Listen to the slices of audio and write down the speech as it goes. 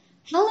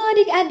Halo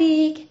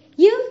adik-adik,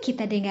 yuk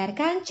kita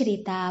dengarkan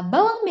cerita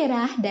Bawang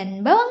Merah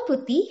dan Bawang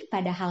Putih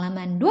pada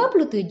halaman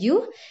 27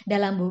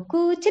 dalam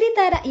buku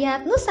Cerita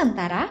Rakyat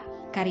Nusantara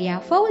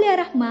karya Faulia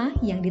Rahma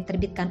yang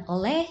diterbitkan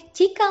oleh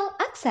Cikal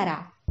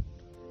Aksara.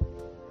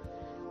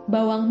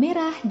 Bawang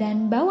Merah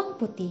dan Bawang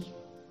Putih.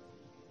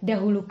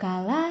 Dahulu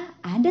kala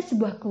ada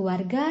sebuah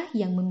keluarga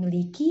yang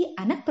memiliki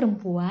anak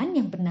perempuan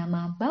yang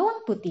bernama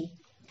Bawang Putih.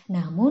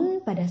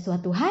 Namun pada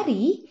suatu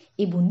hari,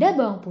 ibunda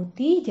Bawang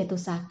Putih jatuh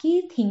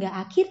sakit hingga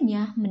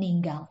akhirnya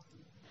meninggal.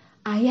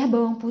 Ayah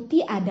Bawang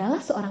Putih adalah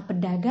seorang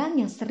pedagang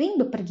yang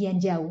sering bepergian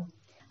jauh.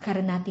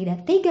 Karena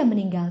tidak tega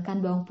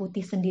meninggalkan Bawang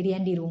Putih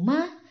sendirian di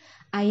rumah,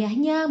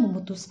 ayahnya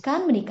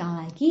memutuskan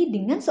menikah lagi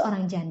dengan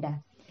seorang janda.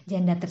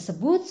 Janda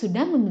tersebut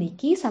sudah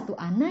memiliki satu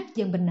anak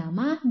yang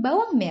bernama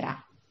Bawang Merah.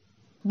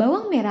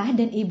 Bawang Merah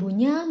dan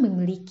ibunya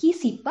memiliki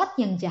sifat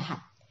yang jahat.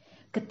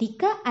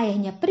 Ketika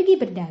ayahnya pergi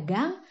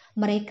berdagang,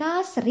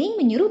 mereka sering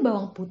menyuruh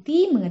Bawang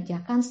Putih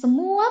mengerjakan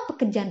semua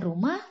pekerjaan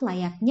rumah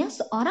layaknya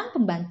seorang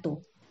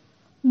pembantu.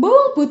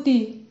 "Bawang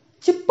Putih,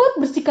 cepat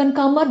bersihkan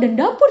kamar dan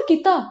dapur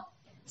kita!"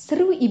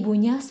 seru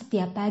ibunya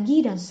setiap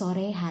pagi dan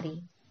sore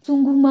hari.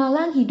 Sungguh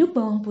malang hidup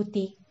Bawang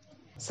Putih.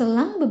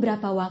 Selang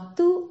beberapa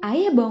waktu,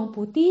 ayah Bawang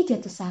Putih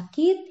jatuh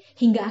sakit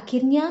hingga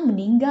akhirnya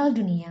meninggal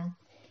dunia.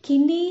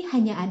 Kini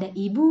hanya ada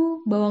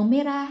ibu, Bawang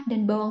Merah,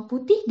 dan Bawang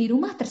Putih di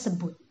rumah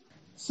tersebut.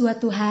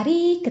 Suatu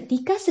hari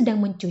ketika sedang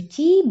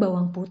mencuci,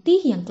 Bawang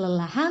Putih yang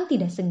kelelahan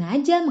tidak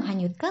sengaja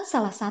menghanyutkan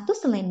salah satu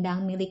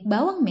selendang milik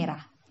Bawang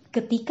Merah.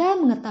 Ketika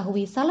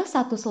mengetahui salah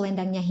satu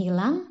selendangnya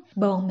hilang,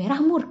 Bawang Merah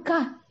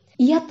murka.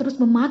 Ia terus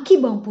memaki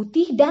Bawang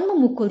Putih dan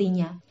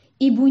memukulinya.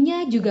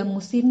 Ibunya juga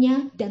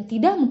mengusirnya dan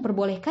tidak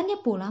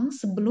memperbolehkannya pulang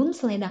sebelum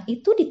selendang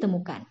itu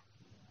ditemukan.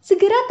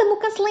 "Segera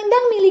temukan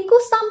selendang milikku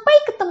sampai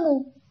ketemu,"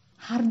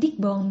 hardik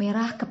Bawang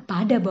Merah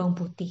kepada Bawang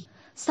Putih.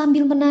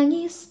 Sambil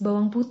menangis,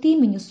 Bawang Putih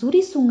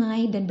menyusuri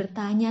sungai dan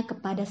bertanya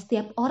kepada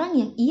setiap orang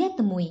yang ia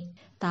temui.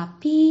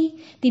 Tapi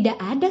tidak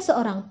ada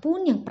seorang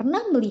pun yang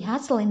pernah melihat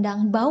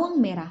selendang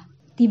Bawang Merah.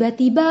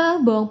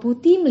 Tiba-tiba Bawang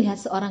Putih melihat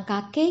seorang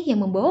kakek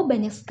yang membawa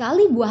banyak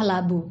sekali buah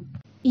labu.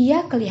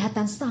 Ia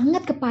kelihatan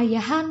sangat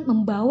kepayahan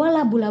membawa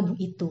labu-labu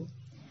itu.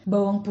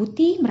 Bawang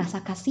Putih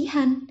merasa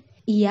kasihan.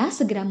 Ia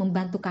segera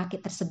membantu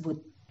kakek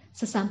tersebut.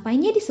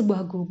 Sesampainya di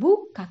sebuah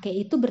gubuk,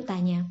 kakek itu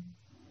bertanya,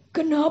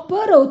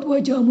 "Kenapa raut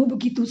wajahmu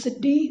begitu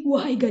sedih,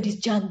 wahai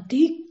gadis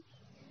cantik?"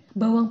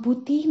 Bawang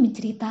Putih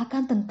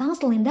menceritakan tentang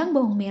selendang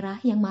Bawang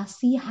Merah yang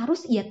masih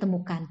harus ia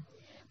temukan.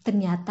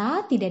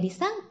 Ternyata tidak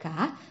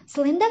disangka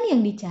selendang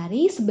yang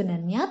dicari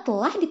sebenarnya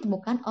telah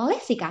ditemukan oleh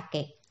si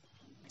kakek.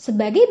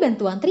 Sebagai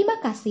bantuan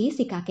terima kasih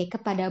si kakek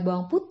kepada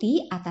Bawang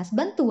Putih atas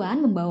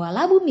bantuan membawa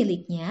labu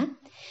miliknya,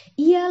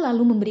 ia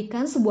lalu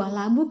memberikan sebuah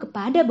labu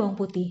kepada Bawang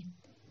Putih.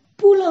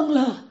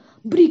 "Pulanglah,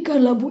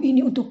 berikan labu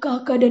ini untuk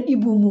kakak dan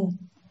ibumu,"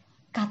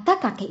 kata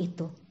kakek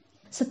itu.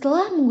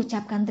 Setelah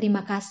mengucapkan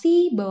terima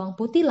kasih, Bawang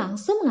Putih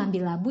langsung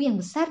mengambil labu yang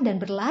besar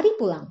dan berlari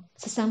pulang.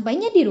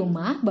 Sesampainya di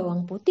rumah,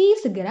 Bawang Putih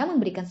segera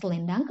memberikan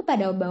selendang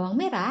kepada Bawang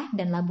Merah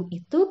dan labu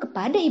itu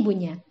kepada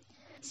ibunya.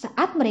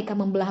 Saat mereka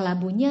membelah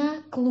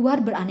labunya,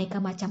 keluar beraneka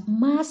macam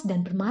emas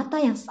dan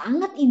permata yang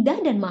sangat indah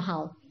dan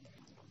mahal.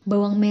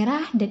 Bawang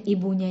Merah dan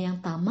ibunya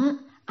yang tamak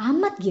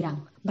amat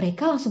girang.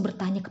 Mereka langsung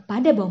bertanya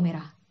kepada Bawang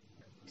Merah,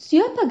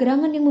 "Siapa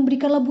gerangan yang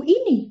memberikan labu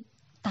ini?"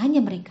 tanya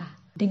mereka.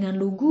 Dengan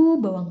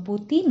lugu, Bawang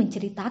Putih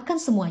menceritakan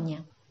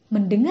semuanya.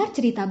 Mendengar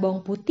cerita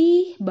Bawang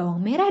Putih, Bawang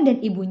Merah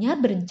dan ibunya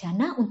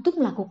berencana untuk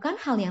melakukan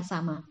hal yang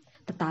sama.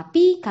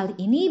 Tetapi kali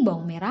ini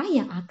Bawang Merah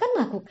yang akan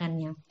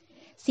melakukannya.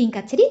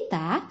 Singkat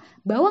cerita,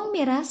 Bawang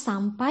Merah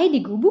sampai di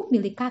gubuk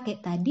milik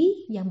kakek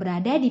tadi yang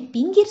berada di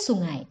pinggir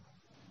sungai.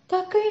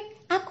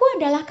 "Kakek, aku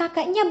adalah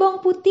kakaknya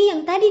Bawang Putih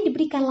yang tadi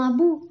diberikan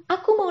labu.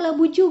 Aku mau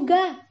labu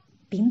juga,"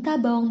 pinta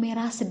Bawang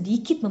Merah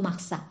sedikit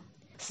memaksa.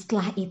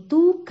 Setelah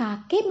itu,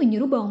 kakek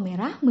menyuruh Bawang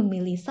Merah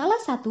memilih salah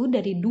satu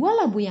dari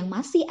dua labu yang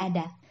masih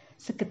ada.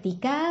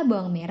 Seketika,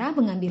 Bawang Merah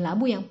mengambil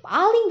labu yang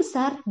paling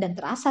besar dan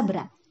terasa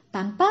berat.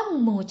 Tanpa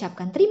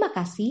mengucapkan terima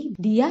kasih,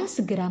 dia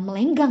segera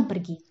melenggang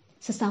pergi.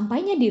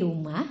 Sesampainya di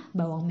rumah,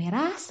 Bawang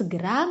Merah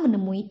segera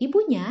menemui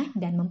ibunya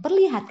dan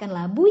memperlihatkan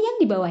labu yang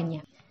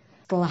dibawanya.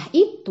 Setelah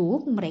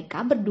itu,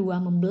 mereka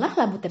berdua membelah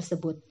labu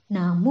tersebut.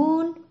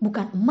 Namun,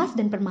 bukan emas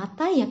dan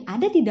permata yang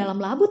ada di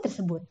dalam labu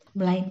tersebut,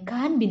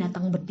 melainkan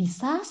binatang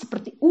berbisa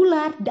seperti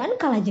ular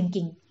dan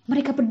kalajengking.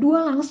 Mereka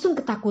berdua langsung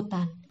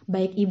ketakutan.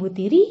 Baik ibu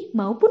tiri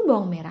maupun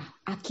Bawang Merah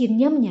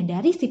akhirnya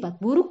menyadari sifat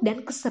buruk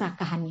dan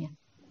keserakahannya.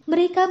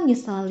 Mereka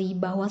menyesali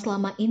bahwa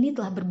selama ini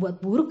telah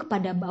berbuat buruk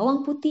kepada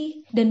Bawang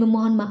Putih dan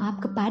memohon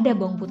maaf kepada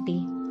Bawang Putih.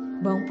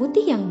 Bawang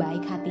Putih yang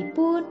baik hati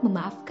pun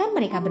memaafkan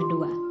mereka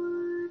berdua.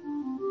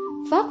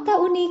 Fakta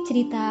unik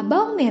cerita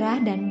Bawang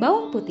Merah dan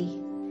Bawang Putih.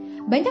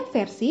 Banyak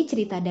versi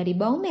cerita dari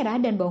Bawang Merah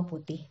dan Bawang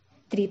Putih.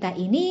 Cerita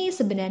ini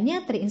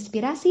sebenarnya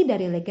terinspirasi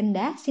dari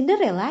legenda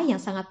Cinderella yang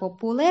sangat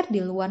populer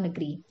di luar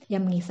negeri,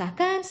 yang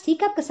mengisahkan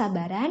sikap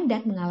kesabaran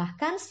dan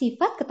mengalahkan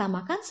sifat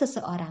ketamakan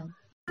seseorang.